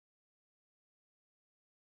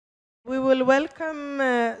We will welcome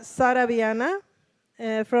Sara Viana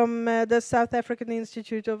from the South African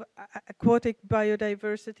Institute of Aquatic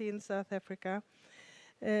Biodiversity in South Africa.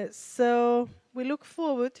 So we look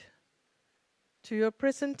forward to your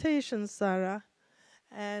presentation, Sara.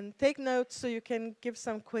 And take notes so you can give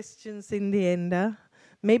some questions in the end.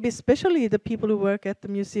 Maybe especially the people who work at the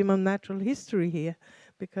Museum of Natural History here,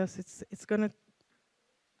 because it's going to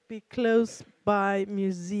be close by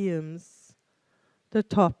museums, the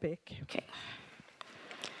topic. Okay.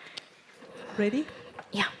 Ready?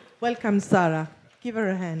 Yeah. Welcome, Sara. Give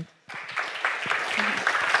her a hand.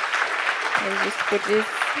 I'll just put this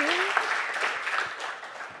here.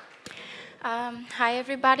 Hi,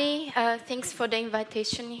 everybody. Thanks for the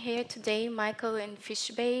invitation here today, Michael and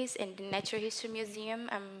FishBase and the Natural History Museum.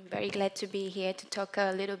 I'm very glad to be here to talk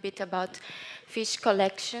a little bit about fish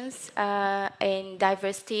collections and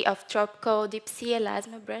diversity of tropical deep sea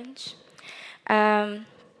elasmobranch.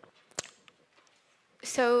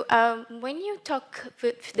 So when you talk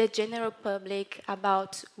with the general public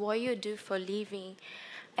about what you do for living,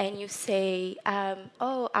 and you say,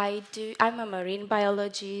 oh, I'm a marine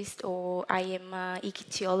biologist, or I am an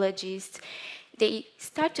ichthyologist, they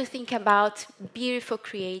start to think about beautiful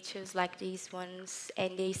creatures like these ones,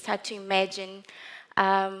 and they start to imagine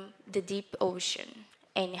the deep ocean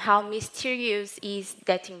and how mysterious is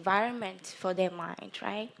that environment for their mind,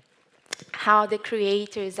 right? How the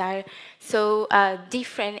creators are so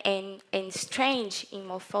different and strange in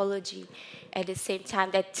morphology at the same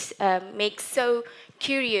time, that makes so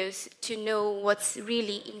curious to know what's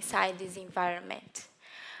really inside this environment.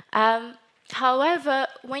 However,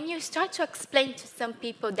 when you start to explain to some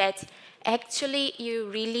people that actually you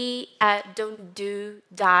really don't do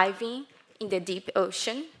diving in the deep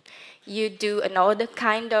ocean, you do another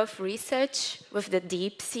kind of research with the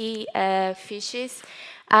deep sea fishes,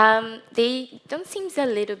 they don't seem a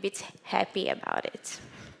little bit happy about it.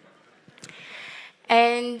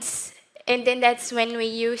 And then that's when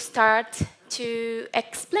you start to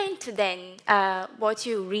explain to them what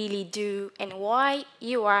you really do and why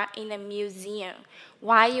you are in a museum,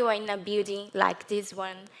 why you are in a building like this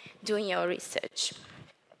one doing your research.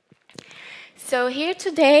 So here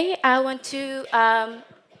today, I want to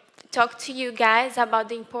talk to you guys about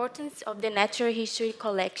the importance of the natural history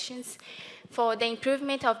collections for the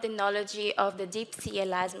improvement of the knowledge of the deep sea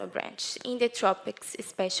elasmobranch, in the tropics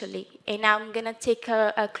especially. And I'm going to take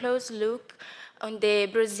a close look on the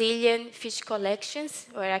Brazilian fish collections,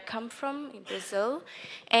 where I come from, in Brazil.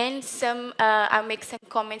 And I'll make some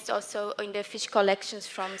comments also on the fish collections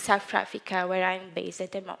from South Africa, where I'm based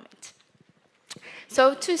at the moment.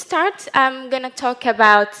 So to start, I'm going to talk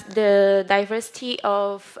about the diversity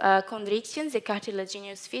of chondrichthyans, the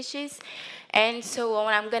cartilaginous fishes, and so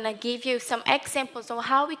on. I'm going to give you some examples on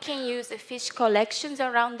how we can use the fish collections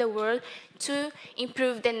around the world to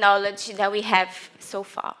improve the knowledge that we have so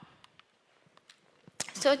far.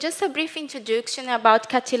 So just a brief introduction about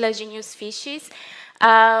cartilaginous fishes.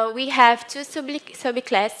 We have two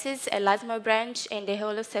subclasses, elasmobranch and the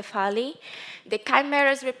holocephali. The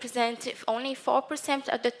chimeras represent only 4%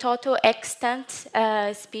 of the total extant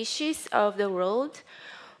species of the world,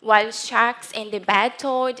 while sharks and the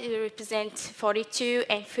batoids represent 42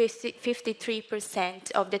 and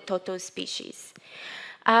 53% of the total species.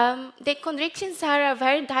 The chondrichthyans are a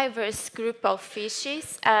very diverse group of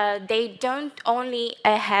fishes. They don't only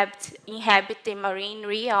inhabit the marine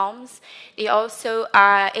realms, they also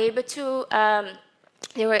are able to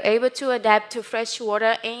they were able to adapt to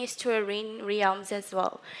freshwater and estuarine realms as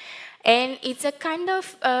well. And it's a kind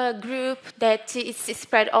of group that is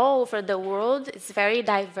spread all over the world. It's very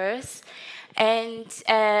diverse. And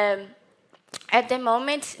at the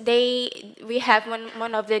moment, we have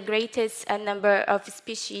one of the greatest number of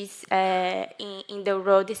species in the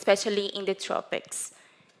world, especially in the tropics.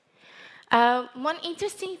 One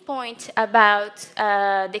interesting point about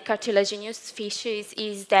the cartilaginous fishes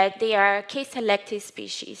is that they are case-selective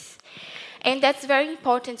species. And that's very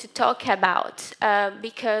important to talk about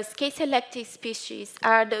because case-selective species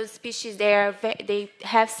are those species they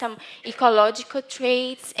have some ecological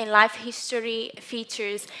traits and life history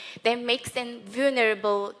features that makes them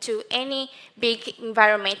vulnerable to any big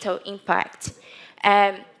environmental impact.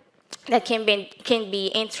 That can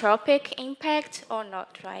be anthropic impact or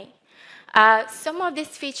not, right? Some of these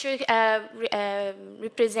features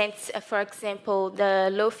represents, for example, the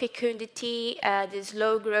low fecundity, the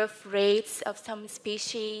slow growth rates of some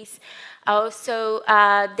species. Also,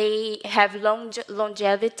 they have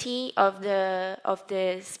longevity of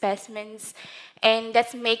the specimens, and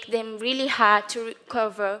that makes them really hard to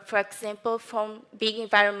recover, for example, from big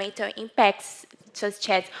environmental impacts such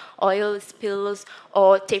as oil spills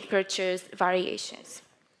or temperatures variations.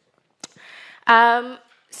 The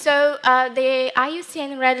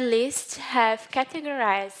IUCN Red List have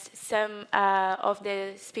categorized some of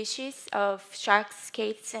the species of sharks,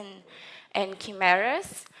 skates, and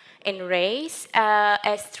chimeras and rays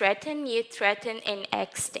as threatened, near threatened, and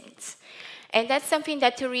extinct. And that's something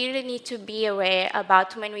that you really need to be aware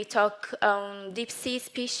about when we talk deep sea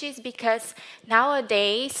species, because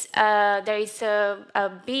nowadays there is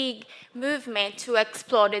a big movement to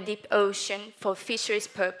explore the deep ocean for fisheries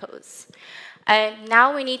purpose. And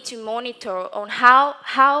now we need to monitor on how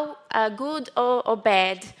good or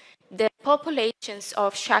bad the populations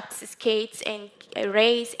of sharks, skates, and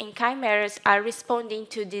rays and chimeras are responding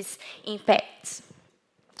to these impacts,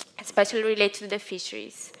 especially related to the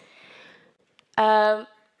fisheries. But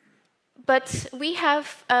we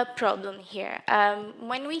have a problem here.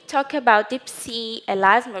 When we talk about deep sea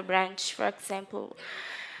elasmobranch, for example,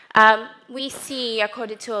 we see,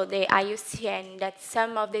 according to the IUCN, that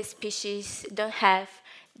some of the species don't have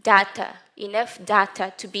enough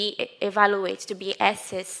data to be evaluated, to be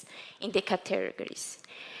assessed in the categories.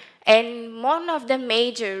 And one of the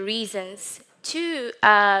major reasons to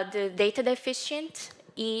the data deficient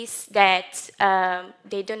is that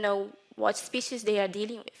they don't know what species they are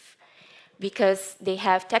dealing with, because they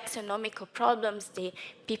have taxonomical problems.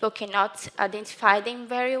 People cannot identify them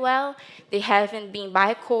very well. They haven't been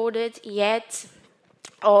biocoded yet,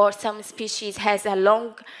 or some species has a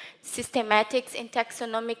long systematics and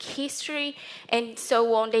taxonomic history, and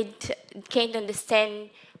so on. They can't understand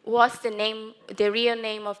what's the real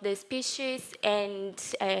name of the species, and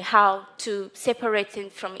how to separate them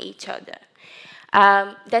from each other.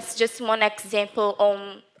 That's just one example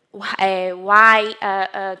on why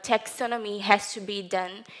taxonomy has to be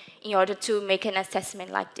done in order to make an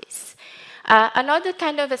assessment like this. Another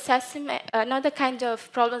kind of assessment, another kind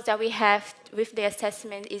of problems that we have with the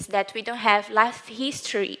assessment is that we don't have life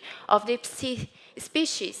history of deep sea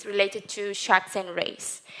species related to sharks and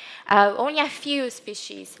rays. Only a few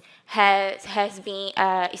species has been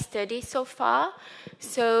studied so far,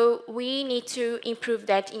 so we need to improve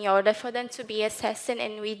that in order for them to be assessed,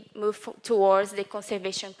 and we move towards the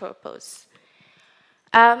conservation purpose.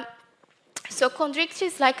 So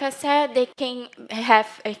chondrichthys, like I said, they can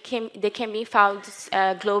be found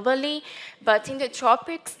globally, but in the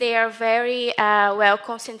tropics they are very well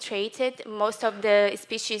concentrated. Most of the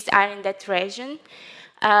species are in that region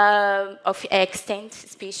of extant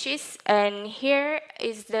species, and here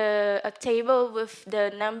is a table with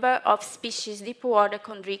the number of species, deep water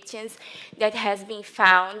chondrichthyans, that has been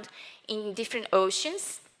found in different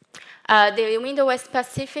oceans. The Indo-West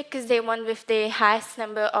Pacific is the one with the highest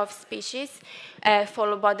number of species,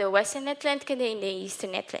 followed by the Western Atlantic and the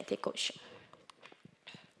Eastern Atlantic Ocean.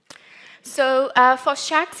 So for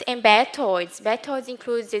sharks and batoids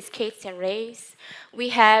includes the skates and rays. We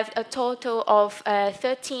have a total of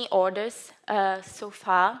 13 orders so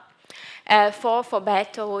far, 4 for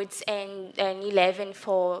batoids and 11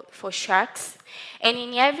 for sharks. And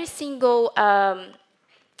in every single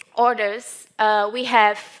orders, we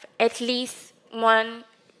have at least one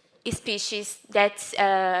species that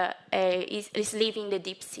is living in the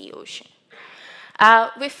deep sea ocean.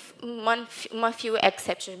 With one few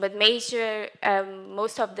exceptions, but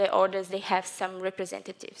most of the orders, they have some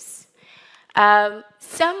representatives.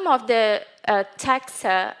 Some of the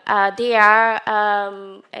taxa, they are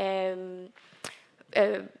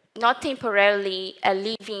not temporarily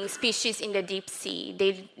living species in the deep sea.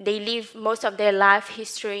 They live most of their life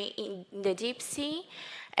history in the deep sea,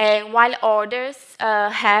 and while others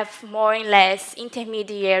have more or less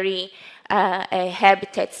intermediary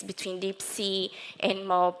habitats between deep sea and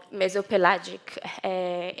more mesopelagic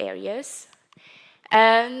areas.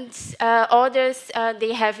 And others,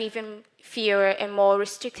 they have even fewer and more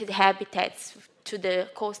restricted habitats to the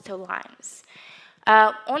coastal lines.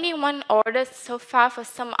 Only one order so far. For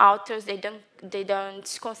some authors, they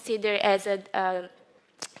don't consider as a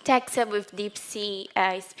taxa with deep sea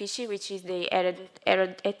species, which is the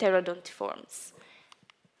heterodontiforms.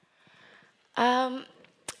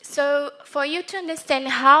 So for you to understand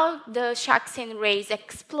how the sharks and rays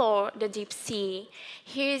explore the deep sea,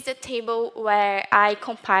 here is a table where I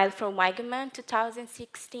compiled from Wegman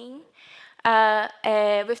 2016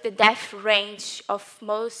 with the depth range of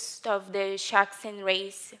most of the sharks and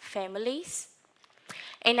rays families.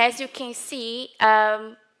 And as you can see,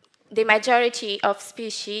 the majority of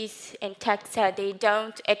species and taxa, they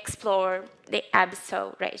don't explore the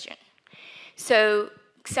abyssal region. So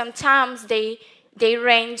sometimes they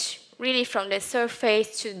range really from the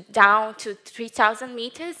surface to down to 3,000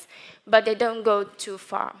 meters, but they don't go too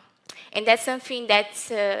far. And that's something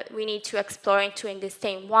that we need to explore and to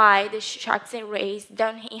understand why the sharks and rays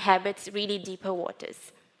don't inhabit really deeper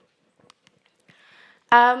waters.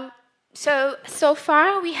 So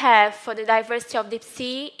far we have, for the diversity of deep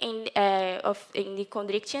sea in the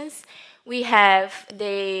Chondrichthyans, we have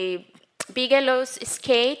the bigelow's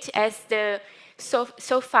skate as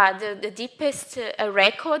so far the deepest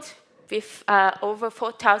record with over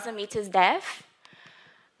 4,000 meters depth,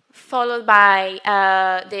 followed by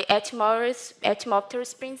the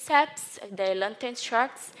Etimopterus princeps, the lantern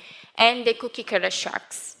sharks, and the cookie cutter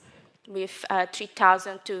sharks with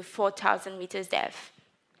 3,000 to 4,000 meters depth.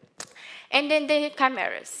 And then the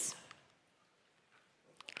chimeras.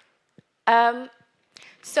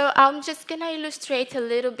 So I'm just going to illustrate a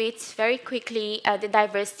little bit very quickly the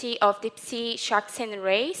diversity of deep sea sharks and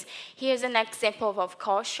rays. Here's an example of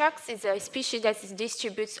coral sharks. It's a species that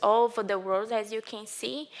distributes all over the world, as you can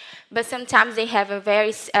see, but sometimes they have a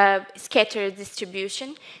very scattered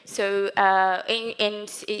distribution. So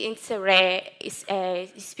it's a rare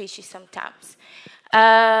species sometimes.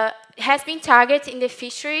 Has been targeted in the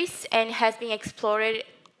fisheries and has been explored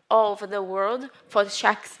all over the world for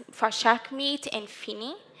shark meat and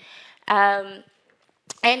finning.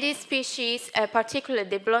 And these species, particularly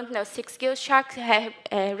the blunt-nosed six-gill shark,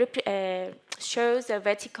 shows a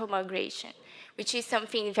vertical migration, which is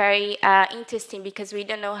something very interesting because we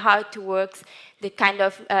don't know how it works, the kind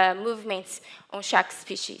of movements on shark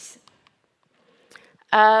species.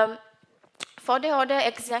 For the other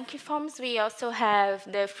exanquiforms, we also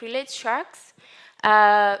have the frilled sharks,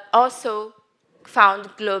 also found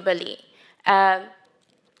globally.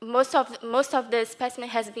 Most of the specimen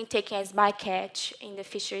has been taken as bycatch in the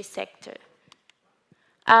fishery sector.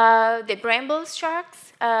 The bramble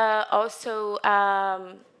sharks, also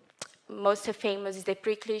most famous is the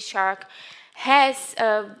prickly shark, has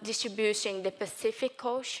a distribution in the Pacific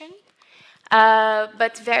Ocean,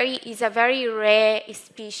 but is a very rare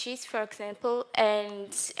species, for example, and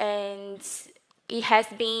it has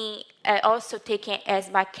been also taken as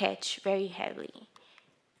bycatch very heavily.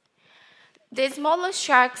 The smallest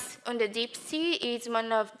sharks on the deep sea is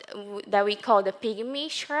one of that we call the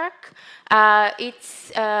pygmy shark.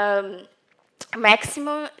 Its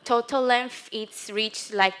maximum total length it's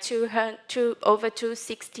reached like over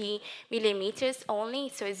 260 millimeters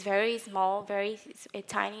only, so it's very small, a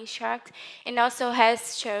tiny shark, and also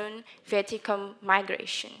has shown vertical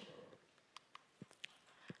migration.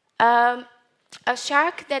 A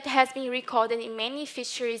shark that has been recorded in many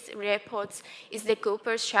fisheries reports is the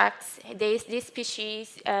gulper sharks. This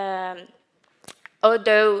species,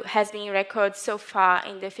 although has been recorded so far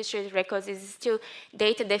in the fisheries records, is still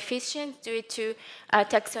data deficient due to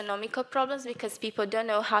taxonomical problems because people don't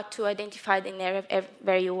know how to identify the area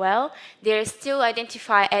very well. They are still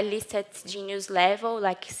identified at least at genus level,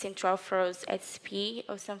 like Centrophorus sp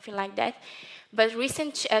or something like that. But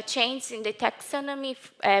recent changes in the taxonomy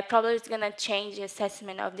probably is going to change the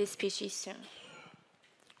assessment of this species soon.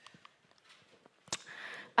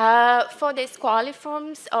 For the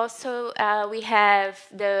squaliforms, also we have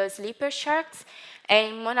the sleeper sharks,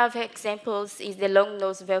 and one of the examples is the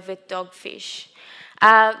long-nosed velvet dogfish.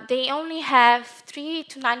 They only have 3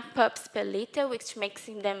 to 9 pups per liter, which makes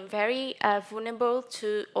them very vulnerable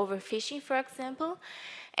to overfishing, for example,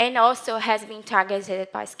 and also has been targeted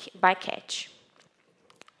by catch.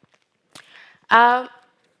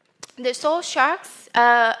 The soul sharks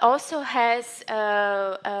also has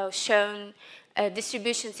shown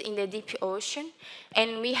distributions in the deep ocean,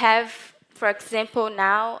 and we have, for example,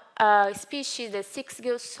 now a species, the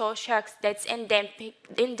six-gill soul sharks, that's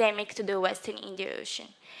endemic to the Western Indian Ocean,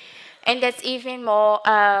 and that's even more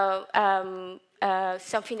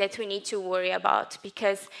something that we need to worry about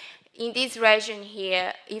because in this region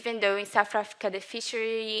here, even though in South Africa the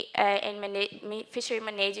fishery fishery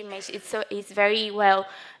management is very well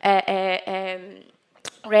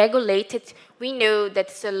regulated, we know that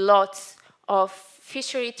there's a lot of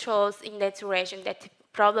fishery trolls in that region that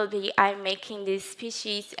probably are making this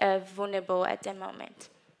species vulnerable at the moment.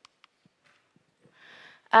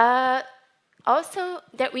 Also,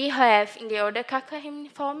 that we have in the other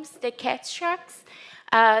catsharks, the catsharks,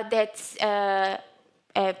 that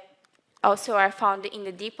also are found in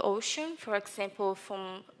the deep ocean, for example,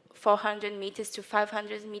 from 400 meters to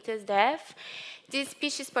 500 meters depth. This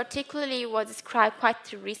species particularly was described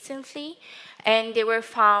quite recently, and they were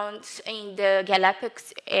found in the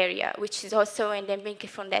Galapagos area, which is also endemic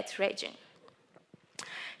from that region.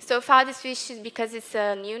 So far, the species, because it's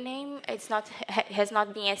a new name, has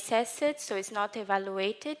not been assessed, so it's not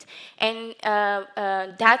evaluated, and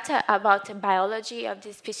data about the biology of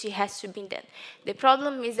the species has to be done. The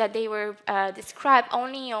problem is that they were described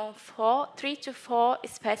only on 3 to 4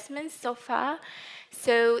 specimens so far,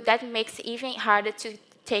 so that makes it even harder to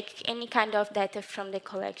take any kind of data from the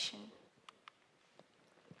collection.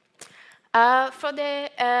 For the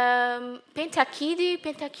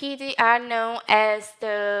Pentachidae are known as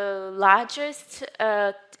the largest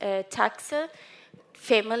taxa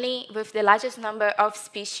family with the largest number of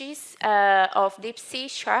species of deep sea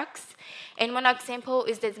sharks. And one example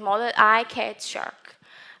is the smaller eye catshark.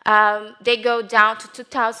 They go down to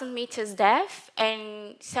 2,000 meters depth,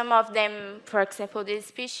 and some of them, for example, these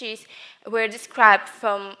species were described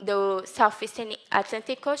from the southeastern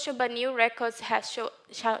Atlantic Ocean, but new records have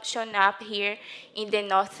shown up here in the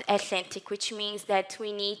North Atlantic, which means that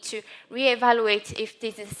we need to reevaluate if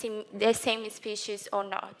this is the same species or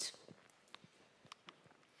not.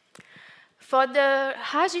 For the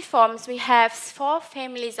hagiforms, we have 4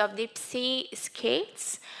 families of deep sea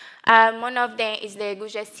skates. One of them is the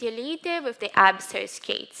Gujacielide with the abyssal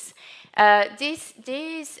skates. These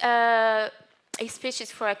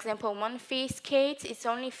species, for example, one fish skate, is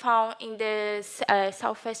only found in the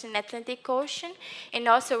southwestern Atlantic Ocean, and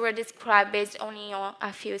also were described based only on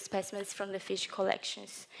a few specimens from the fish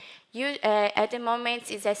collections. At the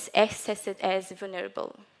moment, it's assessed as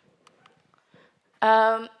vulnerable.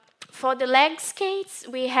 For the leg skates,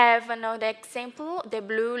 we have another example, the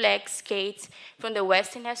blue leg skates from the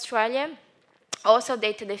Western Australia, also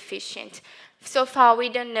data deficient. So far, we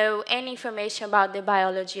don't know any information about the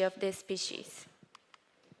biology of this species.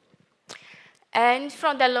 And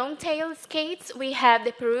from the long-tailed skates, we have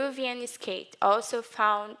the Peruvian skate, also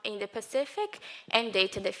found in the Pacific and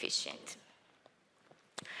data deficient.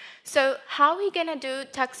 So how are we going to do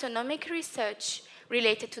taxonomic research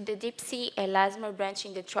related to the deep sea elasmobranch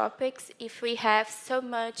in the tropics if we have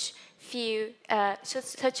such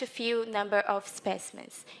a few number of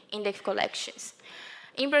specimens in the collections?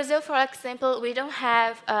 In Brazil, for example, we don't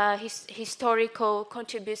have historical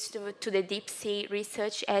contributions to the deep sea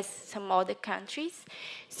research as some other countries.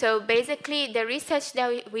 So basically, the research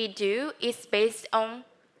that we do is based on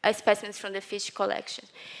specimens from the fish collection.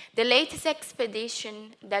 The latest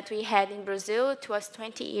expedition that we had in Brazil was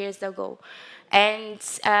 20 years ago. And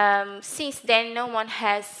since then, no one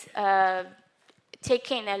has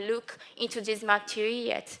taken a look into this material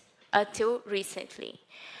yet, until recently.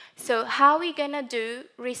 So how are we going to do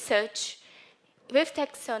research with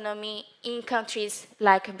taxonomy in countries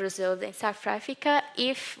like Brazil and South Africa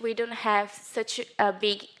if we don't have such a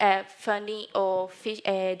big funding or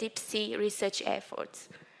deep sea research efforts?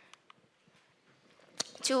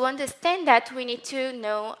 To understand that, we need to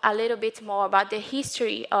know a little bit more about the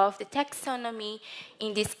history of the taxonomy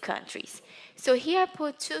in these countries. So here I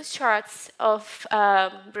put 2 charts of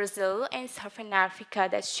Brazil and Southern Africa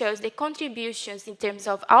that shows the contributions in terms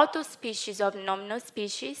of autospecies of nominal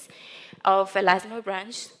species of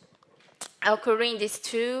elasmobranch occurring in these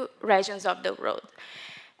 2 regions of the world.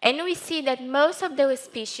 And we see that most of those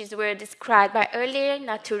species were described by earlier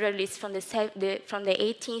naturalists from the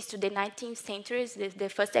 18th to the 19th centuries, the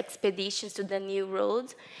first expeditions to the New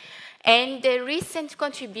World. And the recent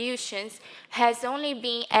contributions has only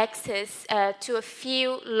been access to a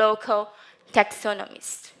few local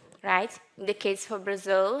taxonomists, right? In the case for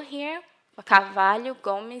Brazil here, Carvalho,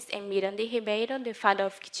 Gomes, and Miranda Ribeiro, the father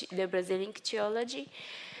of the Brazilian ichthyology.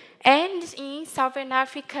 And in Southern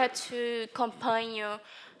Africa to Compagno,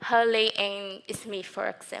 Hurley, and Smith, for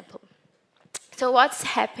example. So what's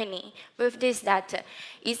happening with this data?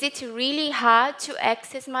 Is it really hard to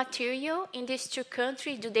access material in these 2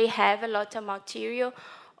 countries? Do they have a lot of material?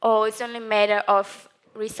 Or it's only a matter of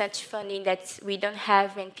research funding that we don't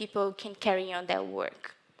have and people can carry on their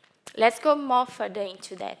work? Let's go more further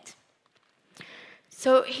into that.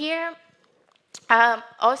 So here,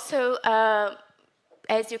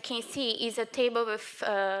 as you can see, is a table with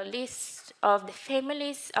a list of the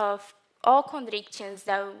families of all chondrichthyans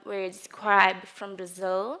that were described from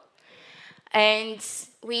Brazil. And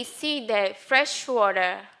we see the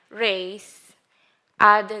freshwater rays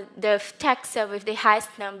are the taxa with the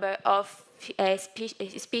highest number of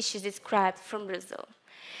species described from Brazil.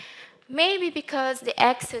 Maybe because the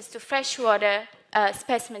access to freshwater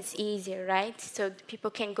specimens easier, right? So people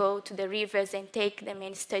can go to the rivers and take them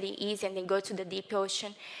and study easy, and then go to the deep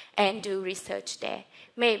ocean and do research there.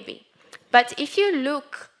 Maybe. But if you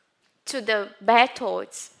look to the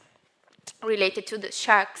batoids related to the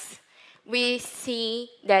sharks, we see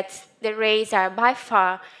that the rays are by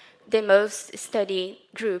far the most studied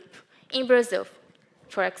group in Brazil.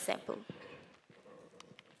 for example.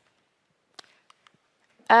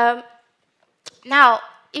 Now,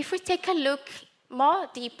 if we take a look more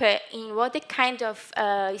deeper in what the kind of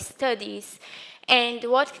studies and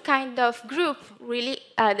what kind of group really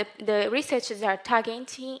the researchers are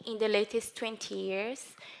targeting in the latest 20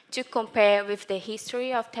 years to compare with the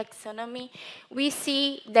history of taxonomy, we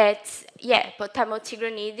see that, yeah,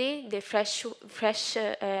 Potamotigronidae, the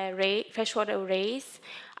freshwater rays,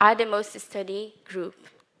 are the most studied group,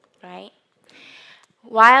 right?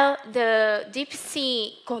 While the deep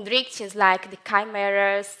sea chondrichthyans like the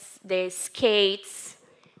chimeras, the skates,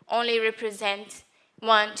 only represent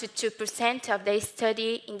 1 to 2% of the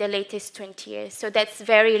study in the latest 20 years. So that's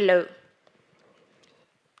very low.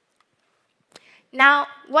 Now,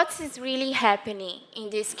 what is really happening in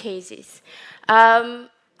these cases?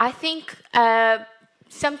 I think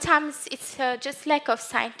sometimes it's just lack of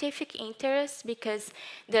scientific interest because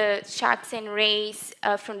the sharks and rays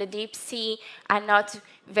from the deep sea are not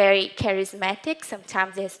very charismatic.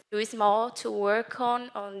 Sometimes they're too small to work on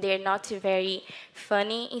they're not very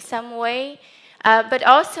funny in some way. But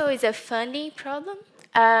also is a funding problem.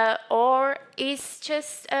 Or is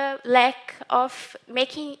just a lack of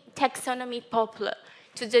making taxonomy popular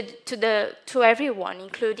to everyone,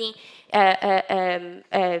 including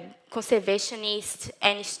conservationists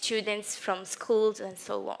and students from schools and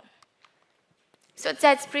so on. So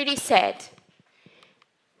that's pretty sad.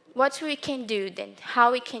 What we can do then,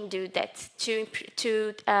 how we can do that to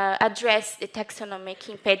address the taxonomic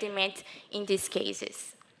impediment in these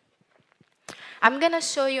cases. I'm going to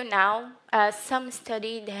show you now some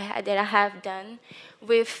study that I have done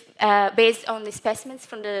with, based on the specimens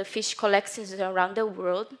from the fish collections around the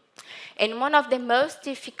world. And one of the most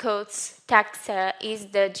difficult taxa is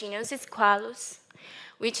the genus Squalus,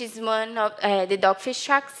 which is one of the dogfish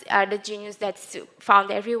sharks are the genus that's found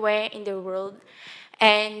everywhere in the world.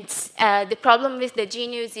 And the problem with the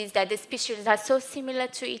genus is that the species are so similar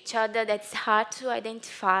to each other that it's hard to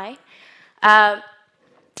identify.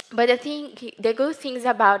 But the good things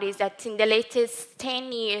about it is that in the latest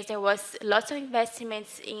 10 years, there was lots of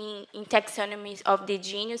investments in taxonomies of the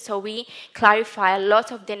genus, so we clarify a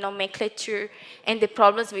lot of the nomenclature and the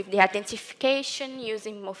problems with the identification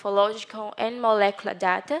using morphological and molecular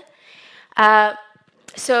data.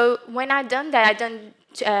 So when I done that, I done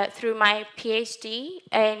through my PhD,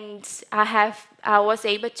 and I was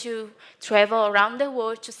able to travel around the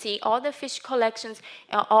world to see all the fish collections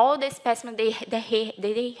and all the specimens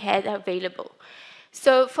they had available.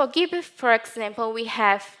 So for gibbon, for example, we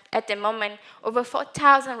have at the moment over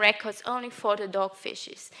 4,000 records only for the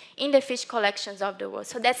dogfishes in the fish collections of the world.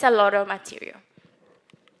 So that's a lot of material.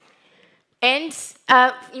 And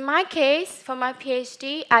in my case, for my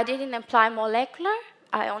PhD, I didn't apply molecular.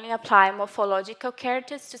 I only apply morphological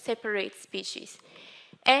characters to separate species.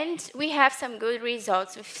 And we have some good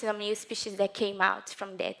results with some new species that came out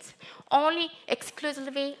from that. Only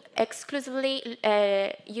exclusively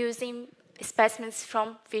using specimens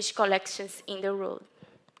from fish collections in the world.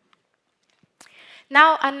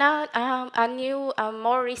 Now, a new,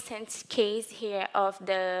 more recent case here of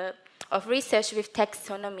research with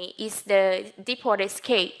taxonomy is the deepwater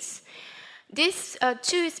skates. These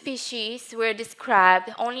two species were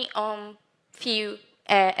described only on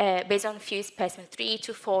based on few specimens, 3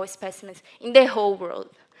 to 4 specimens in the whole world.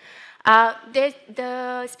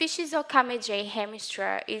 The species of Camejay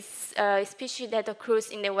hemisphere is a species that occurs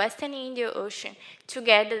in the Western Indian Ocean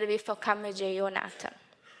together with Camejay onata.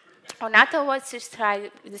 Onata was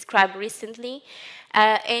described recently,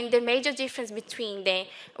 and the major difference between them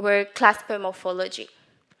were classical morphology.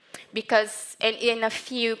 Because, and in a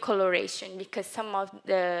few coloration, because some of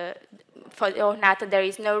for the ornata, there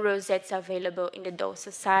is no rosettes available in the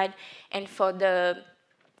dorsal side, and for the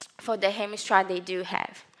hemisphere, they do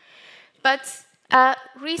have. But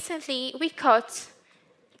recently, we caught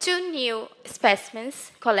 2 new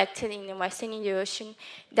specimens collected in the Western Indian Ocean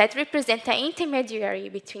that represent an intermediary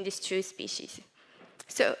between these 2 species.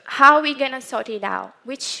 So how are we going to sort it out?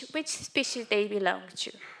 Which species they belong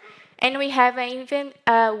to? And we have an even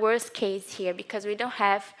worse case here because we don't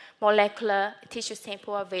have molecular tissue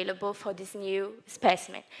sample available for this new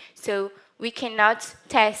specimen. So we cannot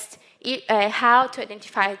test how to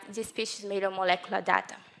identify this species made of molecular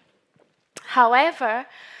data. However,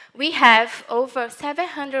 we have over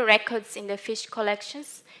 700 records in the fish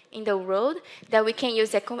collections in the world that we can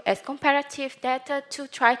use as comparative data to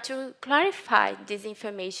try to clarify this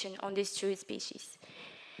information on these 2 species.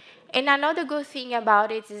 And another good thing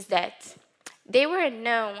about it is that they were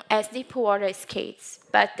known as deepwater skates,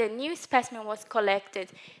 but the new specimen was collected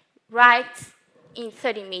right in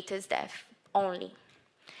 30 meters depth only.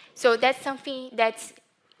 So that's something that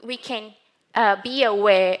we can be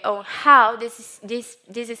aware of how these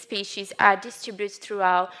species are distributed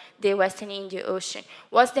throughout the Western Indian Ocean.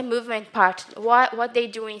 What's the movement part? What they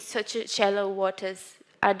do in such shallow waters?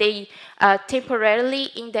 Are they temporarily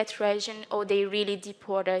in that region, or they really deep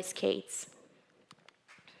water skates?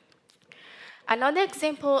 Another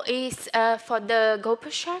example is for the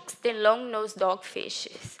gopher sharks, the long-nosed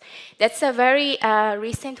dogfishes. That's a very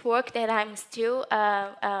recent work that I'm still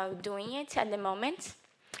doing it at the moment.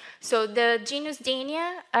 So the genus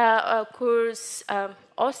Dania occurs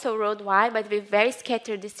also worldwide, but with very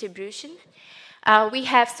scattered distribution. We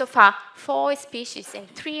have so far 4 species, and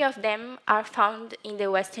 3 of them are found in the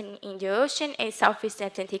Western Indian Ocean and Southeast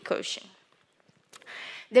Atlantic Ocean.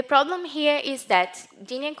 The problem here is that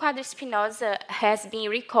Dania quadrispinosa has been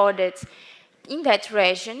recorded in that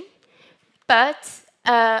region, but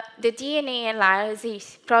the DNA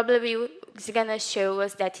analysis probably is going to show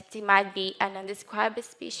us that it might be an undescribed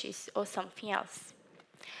species or something else.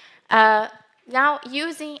 Now,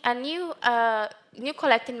 using a new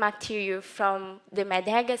collected material from the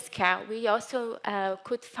Madagascar, we also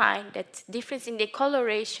could find that difference in the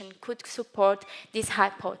coloration could support this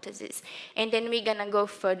hypothesis. And then we're going to go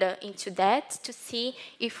further into that to see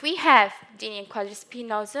if we have Dania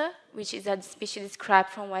quadrispinosa, which is a species described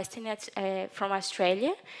from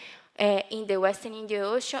Australia, in the Western Indian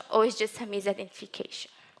Ocean, or it's just a misidentification.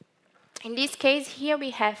 In this case, here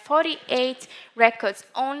we have 48 records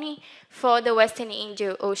only for the Western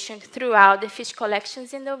Indian Ocean throughout the fish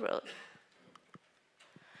collections in the world.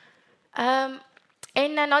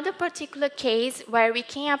 In another particular case where we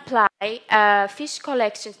can apply fish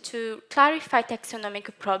collections to clarify taxonomic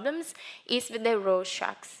problems is with the roe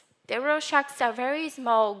sharks. The roe sharks are a very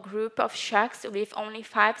small group of sharks with only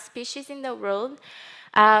 5 species in the world.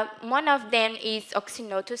 One of them is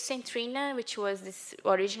Oxynotus centrina, which was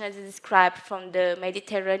originally described from the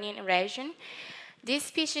Mediterranean region. This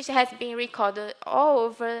species has been recorded all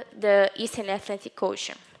over the Eastern Atlantic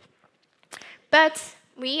Ocean. But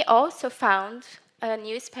we also found a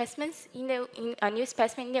new specimen in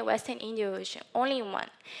the Western Indian Ocean, only one.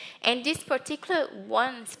 And this particular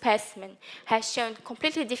one specimen has shown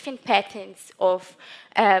completely different patterns of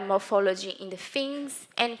morphology in the fins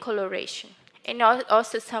and coloration, and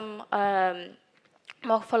also some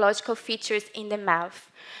morphological features in the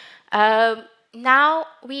mouth. Now,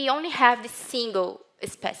 we only have this single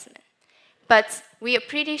specimen, but we are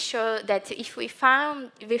pretty sure that if we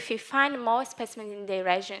find more specimens in the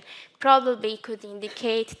region, probably could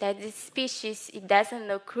indicate that this species, it doesn't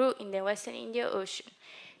occur in the Western Indian Ocean.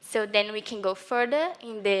 So then we can go further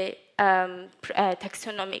in the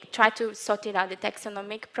taxonomic, try to sort it out, the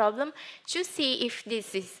taxonomic problem, to see if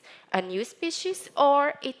this is a new species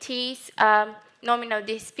or it is nominal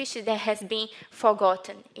this species that has been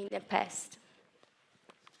forgotten in the past.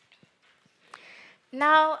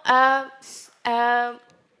 Now,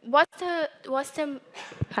 what's the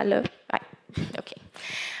hello? Right. Okay.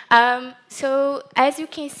 So as you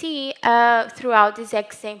can see throughout these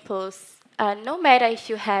examples, no matter if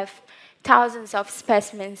you have thousands of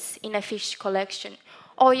specimens in a fish collection,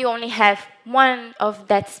 or you only have one of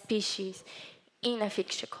that species in a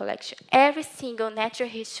fish collection, every single natural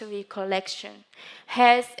history collection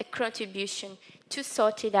has a contribution to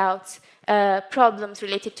sort it out problems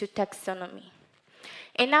related to taxonomy.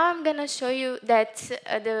 And now I'm going to show you that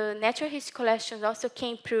the natural history collections also can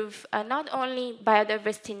improve not only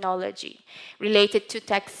biodiversity knowledge related to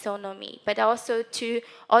taxonomy, but also to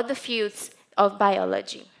other fields of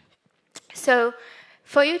biology. So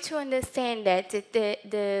for you to understand that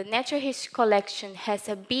the natural history collection has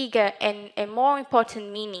a bigger and a more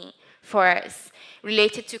important meaning for us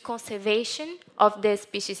related to conservation of the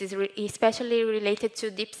species, especially related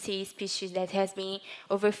to deep sea species that has been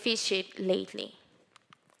overfished lately.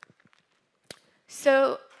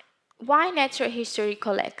 So why natural history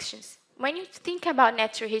collections? When you think about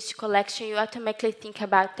natural history collection, you automatically think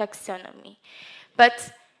about taxonomy.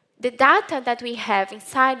 But the data that we have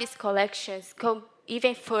inside these collections go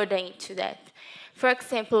even further into that. For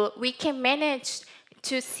example, we can manage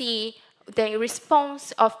to see the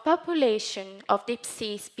response of population of deep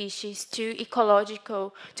sea species to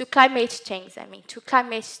climate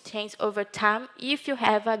change over time if you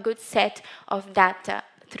have a good set of data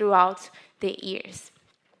throughout the years.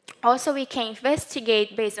 Also, we can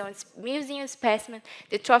investigate, based on museum specimens,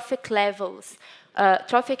 the trophic levels,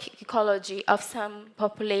 trophic ecology of some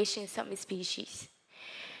populations, some species.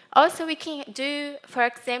 Also, we can do, for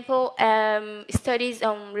example, studies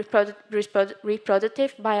on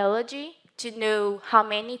reproductive biology to know how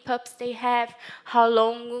many pups they have, how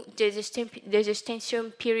long the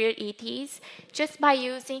gestation period it is, just by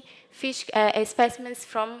using fish specimens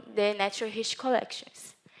from the natural fish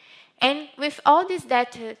collections. And with all this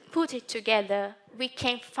data put it together, we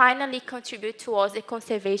can finally contribute towards the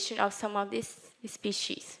conservation of some of these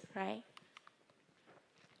species, right?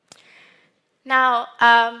 Now,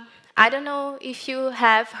 I don't know if you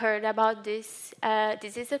have heard about this.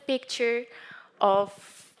 This is a picture of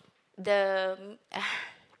the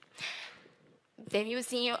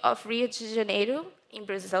Museum of Rio de Janeiro in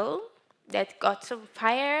Brazil that got on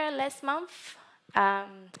fire last month.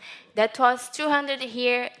 That was 200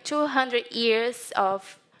 years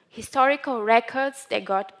of historical records that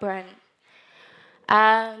got burned.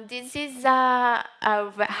 This is a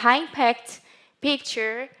high-impact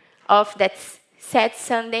picture of that sad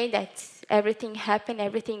Sunday that everything happened,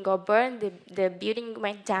 everything got burned, the building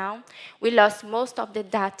went down. We lost most of the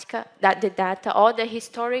data, all the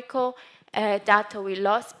historical data we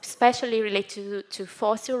lost, especially related to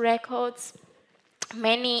fossil records,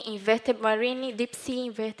 many marine deep-sea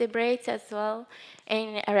invertebrates as well,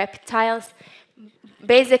 and reptiles.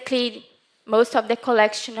 Basically, most of the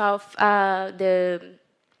collection of the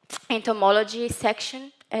entomology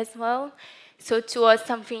section as well. So it was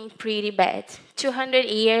something pretty bad. 200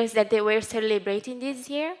 years that they were celebrating this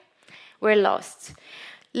year were lost.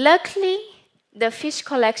 Luckily, the fish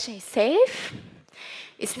collection is safe.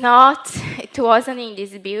 It wasn't in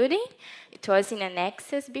this building. It was in an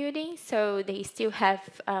access building, so they still have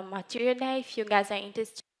material there if you guys are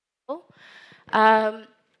interested.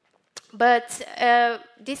 But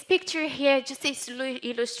this picture here just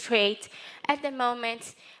illustrates at the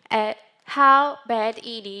moment how bad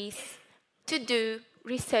it is to do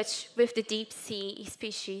research with the deep sea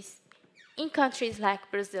species in countries like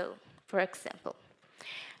Brazil, for example.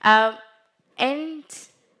 And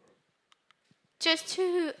just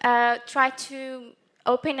to try to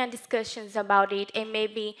open a discussions about it and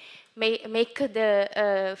maybe make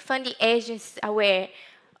the funding agents aware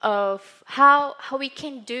of how we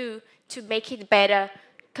can do to make it better.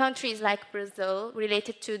 Countries like Brazil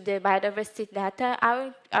related to the biodiversity data,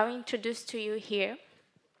 I'll introduce to you here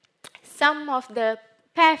some of the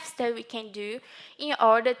paths that we can do in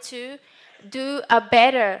order to do a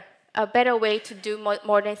better way to do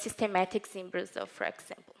modern systematics in Brazil, for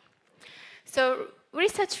example. So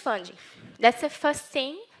research funding, that's the first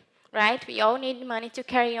thing, right? We all need money to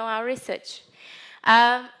carry on our research.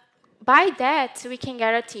 By that, we can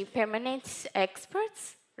guarantee permanent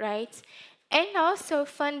experts, right? And also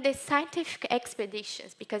fund the scientific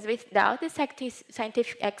expeditions, because without the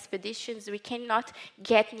scientific expeditions, we cannot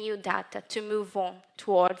get new data to move on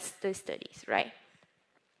towards the studies, right?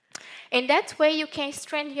 And that way you can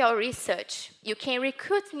strengthen your research. You can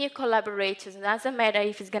recruit new collaborators. It doesn't matter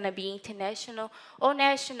if it's going to be international or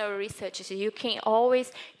national researchers. You can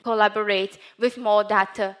always collaborate with more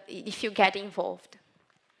data if you get involved.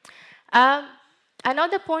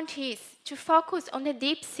 Another point is to focus on the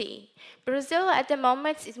deep sea. Brazil at the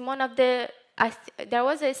moment is one of the, there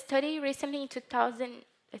was a study recently in 2000,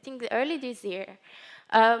 I think early this year,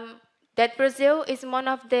 that Brazil is one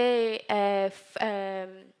of the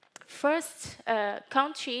first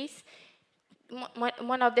countries,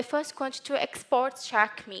 one of the first countries to export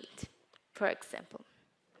shark meat, for example.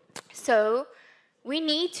 So we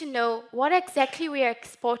need to know what exactly we are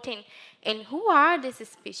exporting and who are these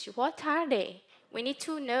species, what are they? We need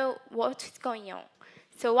to know what is going on.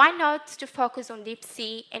 So why not to focus on deep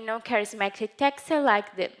sea and non-charismatic taxa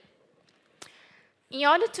like them? In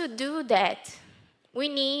order to do that, we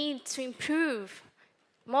need to improve,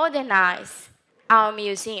 modernize our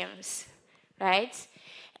museums, right?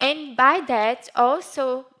 And by that,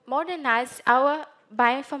 also modernize our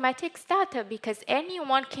bioinformatics data, because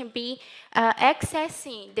anyone can be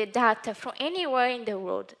accessing the data from anywhere in the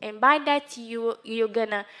world. And by that, you're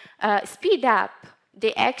gonna speed up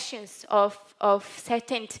the actions of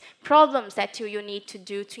certain problems that you need to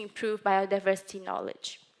do to improve biodiversity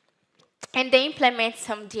knowledge. And they implement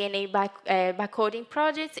some DNA barcoding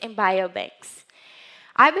projects and biobanks.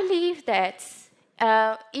 I believe that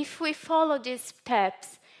if we follow these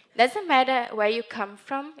steps, doesn't matter where you come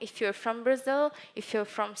from, if you're from Brazil, if you're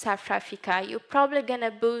from South Africa, you're probably going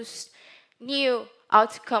to boost new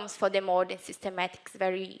outcomes for the modern systematics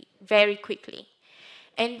very, very quickly.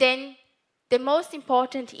 And then the most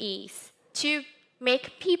important is to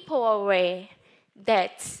make people aware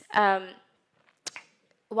that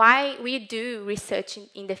why we do research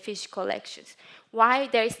in the fish collections, why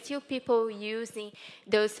there are still people using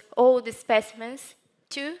those old specimens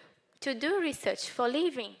to do research for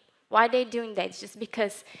living. Why are they doing that? Just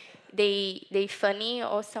because they funny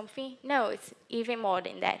or something. No, it's even more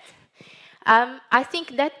than that. I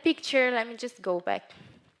think that picture, let me just go back.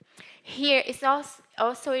 Here is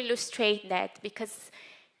also illustrate that, because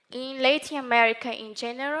in Latin America in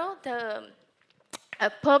general, the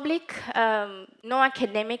public,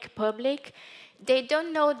 non-academic public, they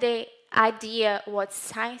don't know the idea what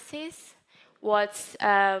science is, what's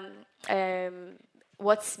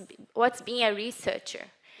being a researcher.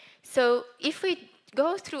 So if we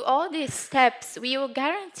go through all these steps, we will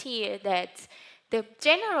guarantee that the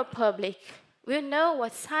general public will know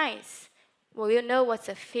what's science, will know what's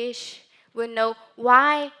a fish, will know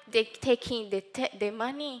why they're taking the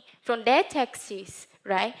money from their taxes,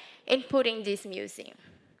 right, and put in this museum.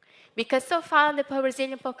 Because so far, the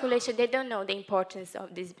Brazilian population, they don't know the importance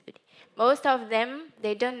of this beauty. Most of them,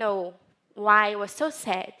 they don't know why it was so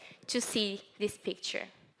sad to see this picture,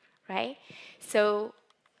 right? So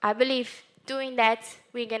I believe doing that,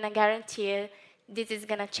 we're going to guarantee this is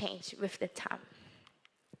going to change with the time.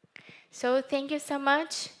 So thank you so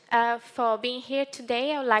much for being here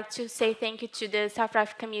today. I would like to say thank you to the South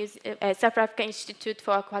African Institute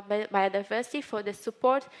for Aquatic Biodiversity for the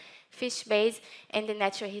support, FishBase, and the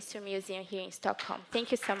Natural History Museum here in Stockholm.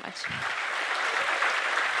 Thank you so much.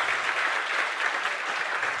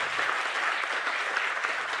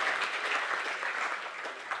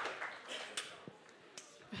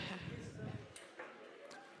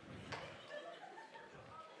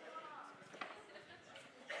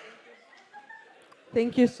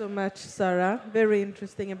 Thank you so much, Sarah. Very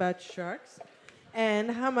interesting about sharks and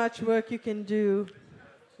how much work you can do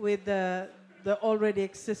with the already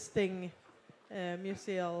existing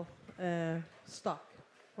museal stock,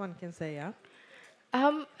 one can say, yeah?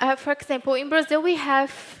 For example, in Brazil, we have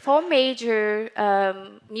 4 major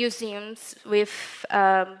museums with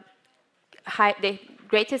the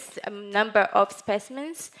greatest number of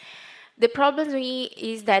specimens. The problem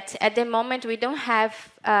is that at the moment, we don't have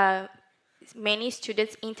many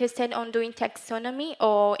students interested on doing taxonomy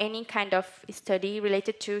or any kind of study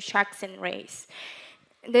related to sharks and rays.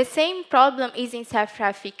 The same problem is in South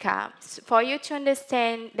Africa. So for you to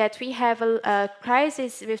understand that we have a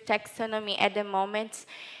crisis with taxonomy at the moment,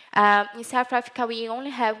 in South Africa we only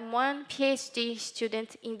have 1 PhD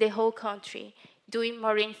student in the whole country doing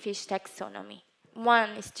marine fish taxonomy.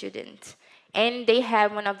 1 student. And they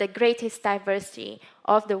have one of the greatest diversity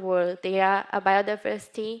of the world. They are a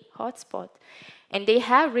biodiversity hotspot. And they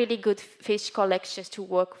have really good fish collections to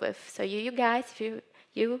work with. So you guys, if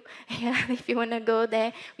you want to go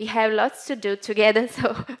there, we have lots to do together,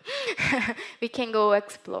 so we can go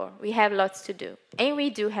explore. We have lots to do. And we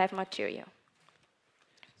do have material.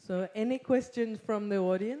 So any questions from the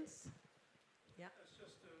audience? Yeah.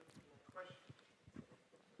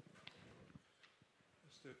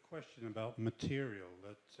 Just a question about material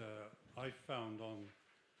that I found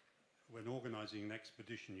when organizing an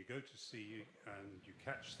expedition. You go to sea and you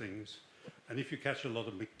catch things, and if you catch a lot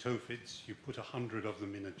of myctophids, you put 100 of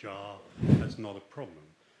them in a jar, that's not a problem.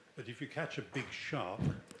 But if you catch a big shark,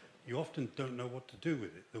 you often don't know what to do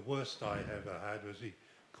with it. The worst I ever had was he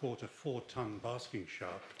caught a 4-ton basking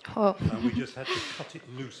shark, and we just had to cut it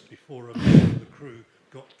loose before a member of the crew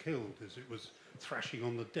got killed as it was thrashing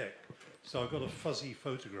on the deck. So I got a fuzzy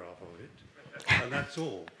photograph of it, and that's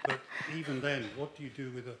all. But even then, what do you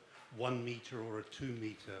do with a 1 meter or a 2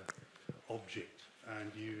 meter object, and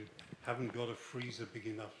you haven't got a freezer big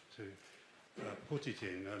enough to put it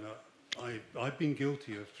in? And I've been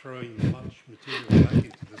guilty of throwing much material back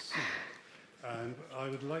into the sea, and I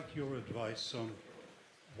would like your advice on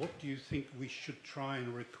what do you think we should try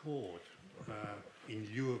and record in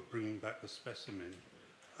lieu of bringing back the specimen,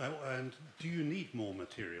 and do you need more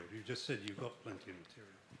material? You just said you've got plenty of material.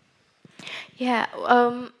 Yeah,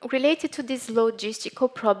 related to these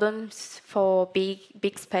logistical problems for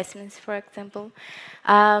big specimens, for example,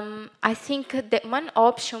 I think that one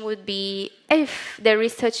option would be if the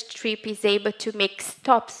research trip is able to make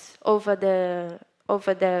stops over the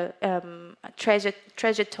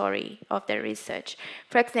trajectory of the research.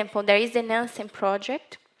 For example, there is the Nansen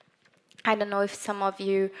project. I don't know if some of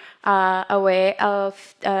you are aware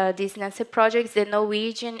of these Nansen projects, the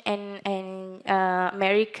Norwegian and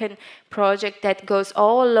American project that goes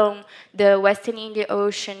all along the Western Indian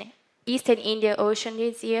Ocean, Eastern Indian Ocean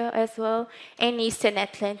this year as well, and Eastern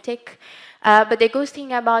Atlantic. But the good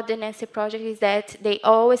thing about the NANCE project is that they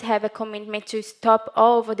always have a commitment to stop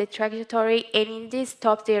all over the trajectory, and in these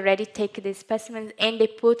stops they already take the specimens and they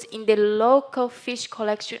put in the local fish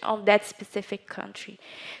collection of that specific country.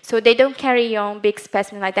 So they don't carry on big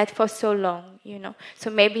specimens like that for so long, you know. So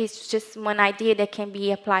maybe it's just one idea that can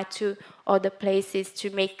be applied to other places to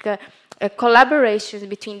make collaborations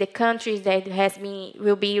between the countries that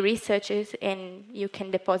will be researchers, and you can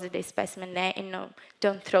deposit the specimen there and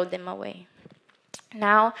don't throw them away.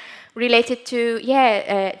 Now, related to,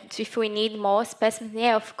 if we need more specimens,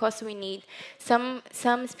 of course we need. Some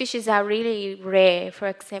species are really rare. For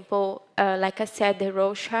example, like I said, the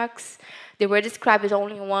roe sharks, they were described as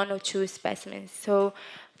only 1 or 2 specimens. So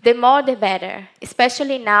the more the better,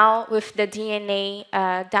 especially now with the DNA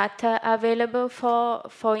data available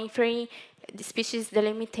for inferring the species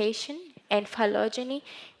delimitation and phylogeny.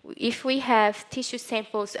 If we have tissue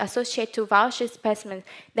samples associated to voucher specimens,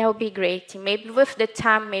 that would be great. Maybe with the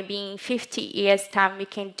time, maybe in 50 years' time, we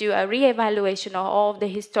can do a re-evaluation of all the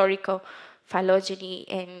historical phylogeny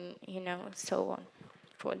and, so on,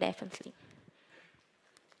 for definitely.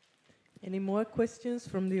 Any more questions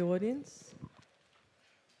from the audience?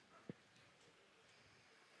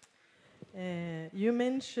 You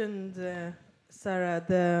mentioned,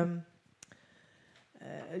 Sarah,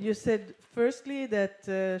 you said firstly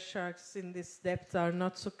that sharks in this depth are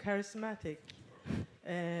not so charismatic.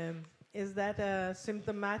 Is that a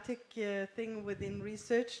symptomatic thing within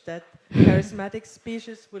research, that charismatic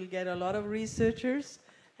species will get a lot of researchers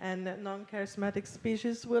and non-charismatic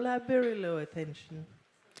species will have very low attention?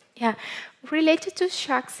 Yeah, related to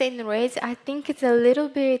sharks and rays, I think it's a little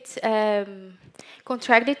bit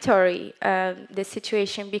contradictory, the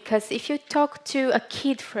situation, because if you talk to a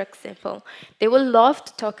kid, for example, they will love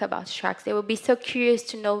to talk about sharks. They will be so curious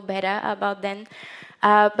to know better about them.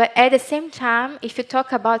 But at the same time, if you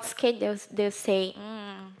talk about skate, they'll say,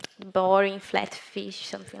 boring, flat fish,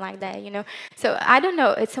 something like that, So I don't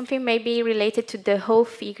know, it's something maybe related to the whole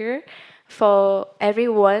figure for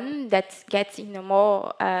everyone that gets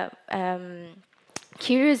more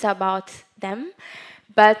curious about them.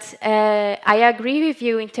 But I agree with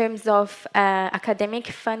you in terms of academic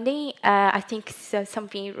funding. I think it's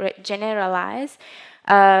something generalized.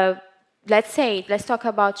 Let's talk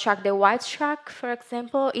about shark. The white shark, for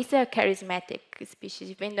example, is a charismatic species,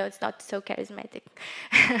 even though it's not so charismatic.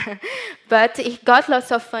 But it got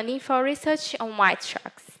lots of funding for research on white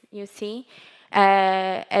sharks, you see.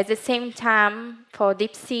 At the same time, for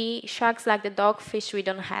deep sea sharks like the dogfish, we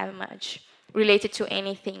don't have much related to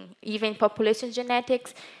anything. Even population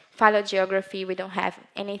genetics, phylogeography, we don't have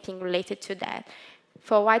anything related to that.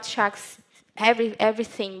 For white sharks,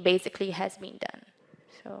 everything basically has been done.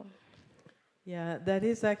 So, yeah, that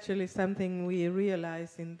is actually something we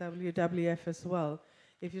realize in WWF as well.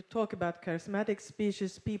 If you talk about charismatic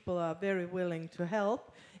species, people are very willing to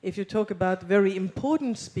help. If you talk about very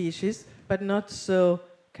important species, but not so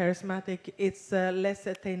charismatic, it's less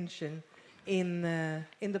attention in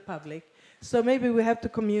the public. So maybe we have to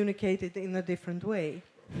communicate it in a different way.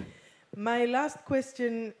 My last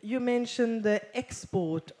question, you mentioned the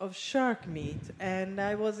export of shark meat, and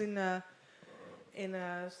I was in a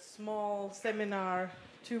small seminar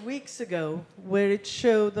 2 weeks ago where it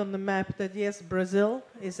showed on the map that yes, Brazil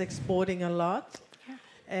is exporting a lot.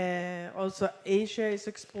 Also Asia is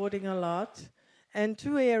exporting a lot. And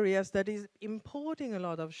 2 areas that is importing a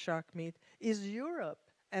lot of shark meat is Europe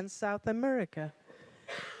and South America.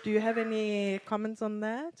 Do you have any comments on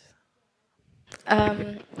that?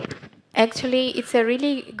 Actually, it's a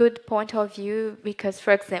really good point of view because,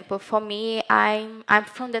 for example, for me, I'm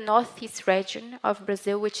from the northeast region of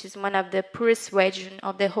Brazil, which is one of the poorest regions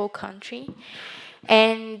of the whole country.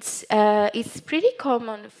 And it's pretty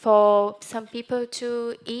common for some people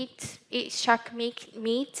to eat shark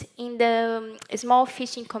meat in the small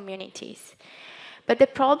fishing communities. But the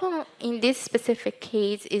problem in this specific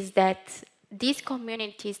case is that these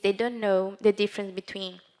communities, they don't know the difference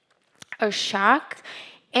between a shark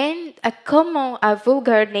and a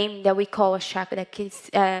vulgar name that we call a shark, that is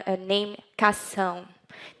a name cação.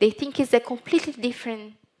 They think it's a completely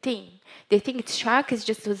different thing. They think shark is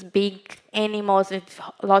just those big animals with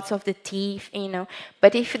lots of the teeth,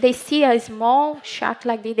 But if they see a small shark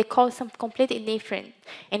like this, they call it something completely different.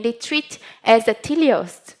 And they treat as a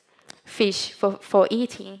teleost fish for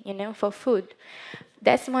eating, for food.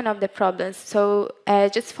 That's one of the problems. So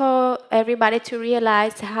just for everybody to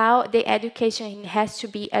realize how the education has to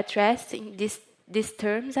be addressed in these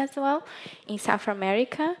terms as well in South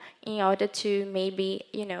America, in order to maybe,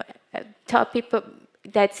 tell people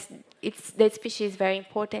that that species is very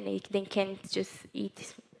important. They can't just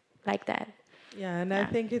eat like that. Yeah, and I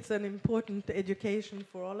think it's an important education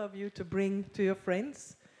for all of you to bring to your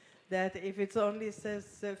friends, that if it only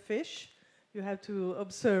says fish, you have to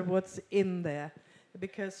observe what's in there,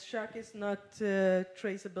 because shark is not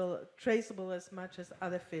traceable as much as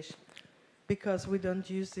other fish, because we don't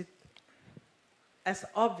use it as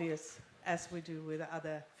obvious as we do with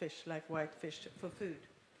other fish, like whitefish, for food.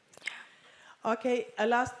 Okay, a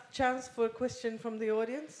last chance for a question from the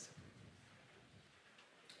audience.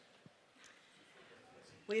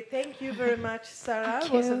 We thank you very much, Sarah.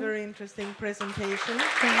 It was a very interesting presentation.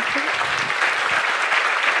 Thank you.